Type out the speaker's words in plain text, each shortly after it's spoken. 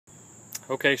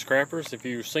Okay, scrappers, if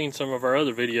you've seen some of our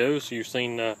other videos, you've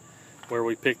seen where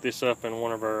we picked this up in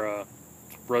one of our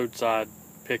roadside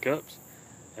pickups.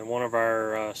 And one of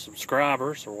our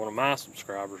subscribers, or one of my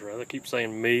subscribers rather, keep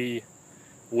saying me,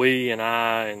 we, and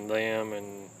I, and them,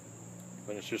 and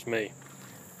when it's just me,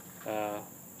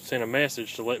 sent a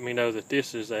message to let me know that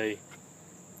this is a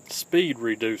speed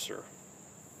reducer,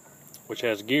 which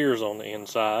has gears on the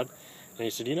inside. And he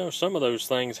said, you know, some of those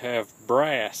things have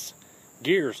brass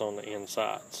gears on the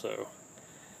inside. So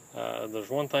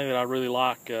there's one thing that I really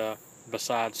like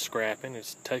besides scrapping,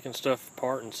 is taking stuff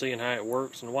apart and seeing how it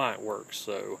works and why it works.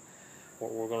 So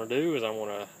what we're going to do is I'm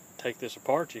going to take this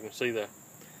apart. You can see the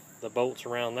bolts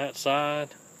around that side.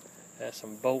 Has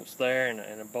some bolts there and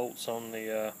the bolts on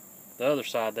the other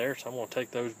side there. So I'm going to take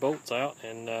those bolts out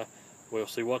and we'll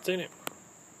see what's in it.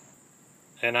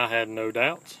 And I had no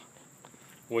doubts.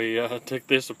 We took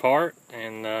this apart,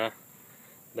 and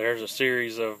there's a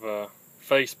series of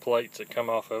face plates that come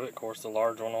off of it. Of course, the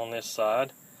large one on this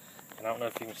side. And I don't know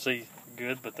if you can see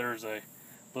good, but there's a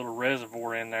little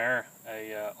reservoir in there,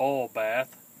 a oil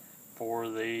bath for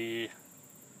the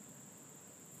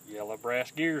yellow brass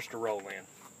gears to roll in.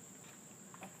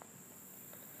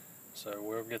 So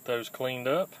we'll get those cleaned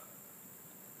up.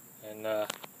 And the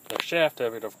shaft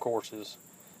of it, of course, is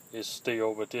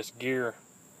steel, but this gear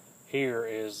here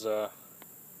is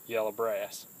yellow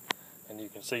brass, and you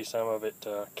can see some of it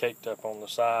caked up on the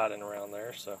side and around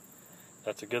there. So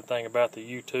that's a good thing about the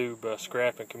YouTube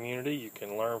scrapping community. You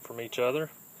can learn from each other.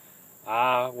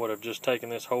 I would have just taken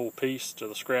this whole piece to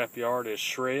the scrap yard as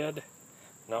shred,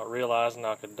 not realizing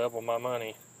I could double my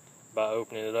money by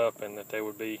opening it up and that there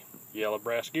would be yellow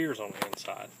brass gears on the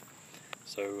inside.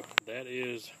 So that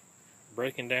is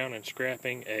breaking down and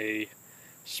scrapping a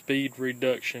speed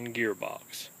reduction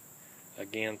gearbox.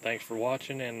 Again, thanks for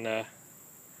watching, and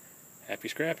happy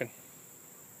scrapping.